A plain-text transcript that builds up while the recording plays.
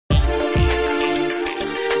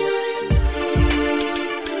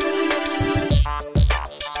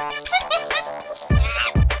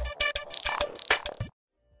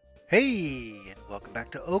Hey, and welcome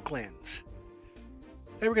back to Oaklands.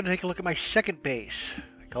 Today we're going to take a look at my second base.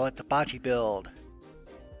 I call it the Bocce build.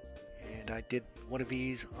 And I did one of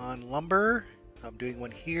these on lumber. I'm doing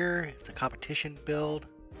one here. It's a competition build.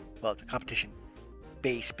 Well, it's a competition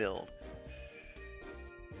base build.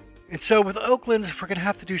 And so with Oaklands, we're going to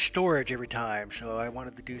have to do storage every time. So I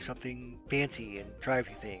wanted to do something fancy and try a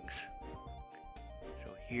few things.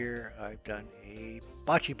 So here I've done a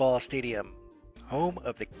bocce ball stadium. Home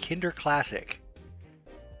of the Kinder Classic.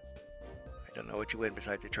 I don't know what you win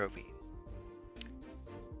besides the trophy.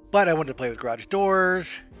 But I wanted to play with garage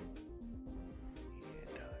doors.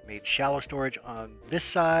 And I made shallow storage on this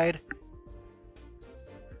side,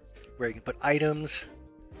 where you can put items.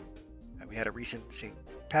 And we had a recent St.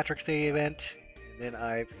 Patrick's Day event. And then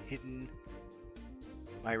I've hidden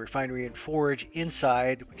my refinery and forge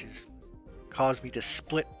inside, which has caused me to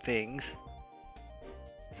split things.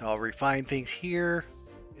 So I'll refine things here,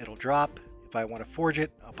 it'll drop. If I want to forge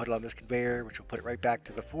it, I'll put it on this conveyor, which will put it right back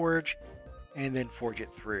to the forge, and then forge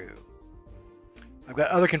it through. I've got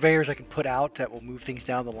other conveyors I can put out that will move things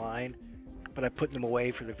down the line, but I put them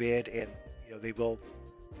away for the vid, and they will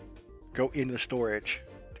go into the storage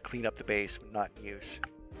to clean up the base when not in use.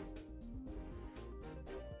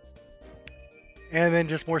 And then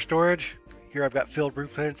just more storage. Here I've got filled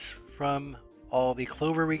blueprints from all the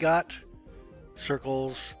clover we got.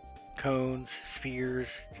 Circles, cones,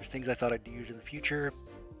 spheres, just things I thought I'd use in the future.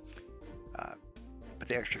 Put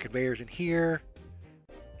the extra conveyors in here.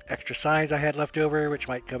 Extra signs I had left over, which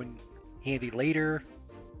might come in handy later.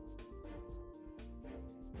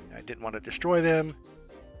 I didn't want to destroy them.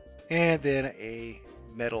 And then a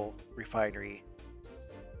metal refinery,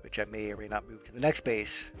 which I may or may not move to the next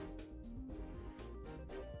base.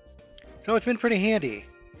 So it's been pretty handy.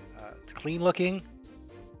 It's clean looking.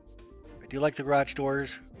 I do like the garage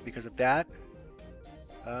doors because of that,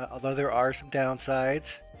 although there are some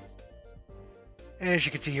downsides. And as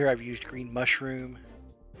you can see here, I've used green mushroom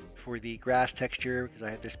for the grass texture because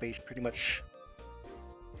I had this base pretty much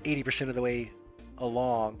 80% of the way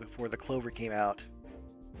along before the clover came out.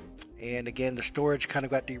 And again, the storage kind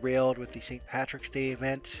of got derailed with the St. Patrick's Day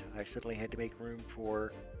event. I suddenly had to make room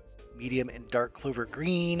for medium and dark clover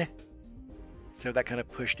green, so that kind of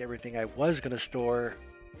pushed everything I was going to store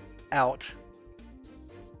out.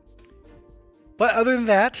 But other than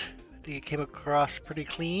that, I think it came across pretty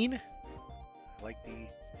clean. I like the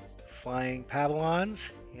flying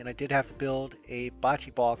pavilions, and I did have to build a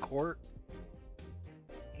bocce ball court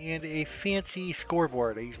and a fancy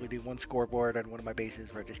scoreboard. I usually do one scoreboard on one of my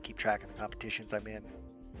bases where I just keep track of the competitions I'm in.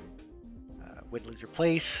 Win, lose, or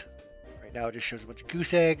place. Right now it just shows a bunch of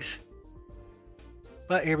goose eggs.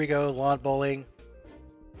 But here we go, lawn bowling,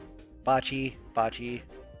 bocce,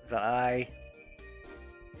 with an I.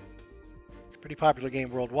 It's a pretty popular game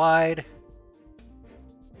worldwide.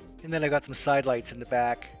 And then I got some side lights in the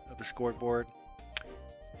back of the scoreboard.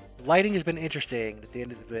 The lighting has been interesting. At the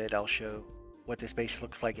end of the vid, I'll show what this base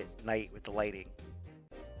looks like at night with the lighting.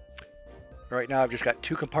 Right now, I've just got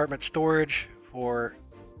 2 compartment storage for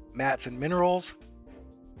mats and minerals.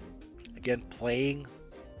 Again, playing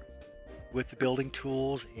with the building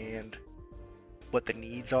tools and what the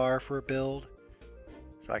needs are for a build.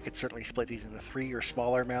 So I could certainly split these into 3 or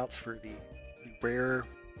smaller amounts for the rare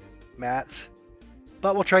mats.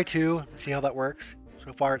 But we'll try 2 and see how that works.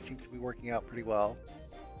 So far it seems to be working out pretty well.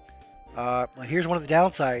 Here's one of the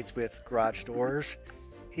downsides with garage doors,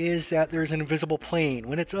 is that there's an invisible plane.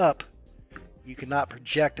 When it's up, you cannot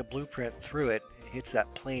project a blueprint through it. It hits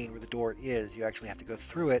that plane where the door is. You actually have to go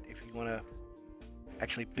through it if you want to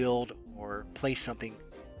actually build or place something.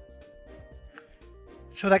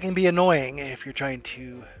 So that can be annoying if you're trying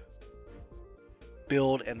to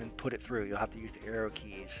build and then put it through. You'll have to use the arrow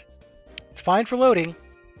keys. It's fine for loading,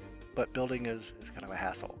 but building is kind of a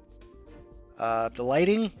hassle. The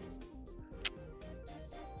lighting,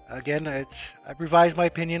 again, I've revised my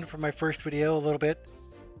opinion from my first video a little bit.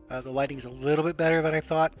 The lighting's a little bit better than I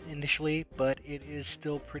thought initially, but it is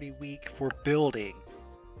still pretty weak for building.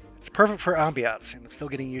 It's perfect for ambiance, and I'm still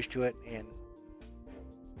getting used to it and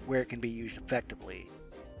where it can be used effectively.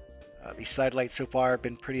 These side lights so far have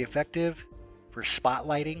been pretty effective for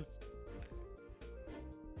spotlighting.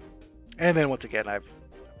 And then once again, I've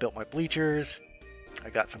built my bleachers. I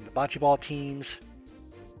got some of the bocce ball teams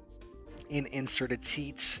in inserted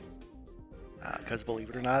seats. Because believe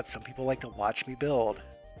it or not, some people like to watch me build.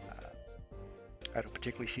 I don't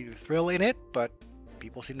particularly see the thrill in it, but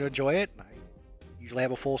people seem to enjoy it. I usually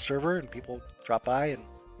have a full server and people drop by and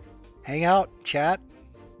hang out, chat,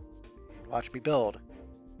 and watch me build.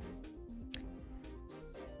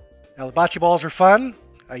 Now the bocce balls are fun.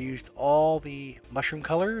 I used all the mushroom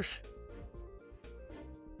colors,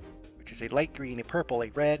 which is a light green, a purple, a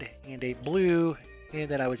red, and a blue, and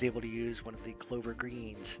then I was able to use one of the clover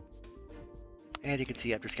greens. And you can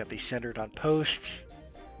see I've just got these centered on posts.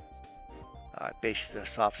 I based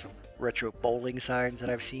this off some retro bowling signs that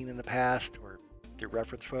I've seen in the past, or their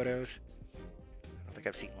reference photos. I don't think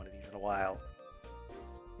I've seen one of these in a while.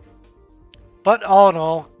 But all in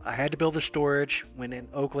all, I had to build the storage when in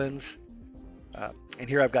Oaklands. And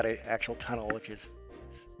here I've got an actual tunnel, which is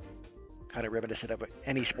kind of reminiscent of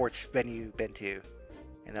any sports venue you've been to.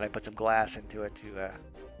 And then I put some glass into it to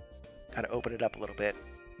kind of open it up a little bit.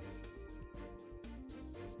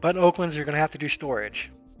 But in Oaklands, you're going to have to do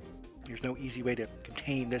storage. There's no easy way to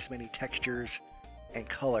contain this many textures and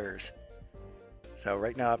colors. So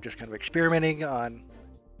right now I'm just kind of experimenting on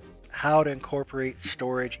how to incorporate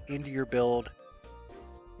storage into your build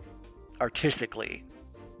artistically.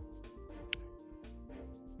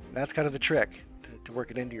 And that's kind of the trick, to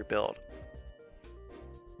work it into your build.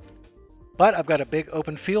 But I've got a big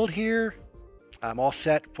open field here. I'm all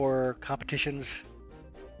set for competitions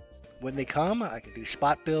when they come. I can do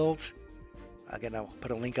spot builds. Again, I'll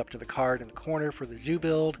put a link up to the card in the corner for the zoo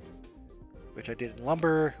build, which I did in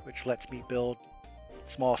lumber, which lets me build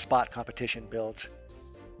small spot competition builds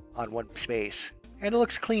on one space. And it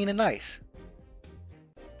looks clean and nice.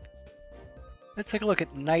 Let's take a look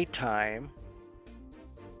at nighttime.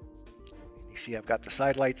 You see I've got the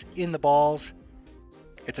side lights in the balls.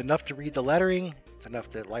 It's enough to read the lettering. It's enough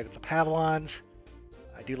to light up the pavilions.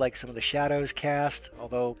 I do like some of the shadows cast,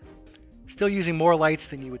 although still using more lights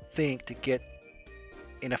than you would think to get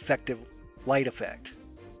an effective light effect.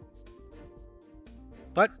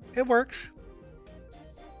 But it works.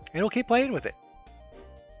 And we'll keep playing with it.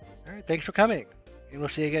 Alright, thanks for coming. And we'll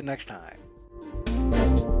see you again next time.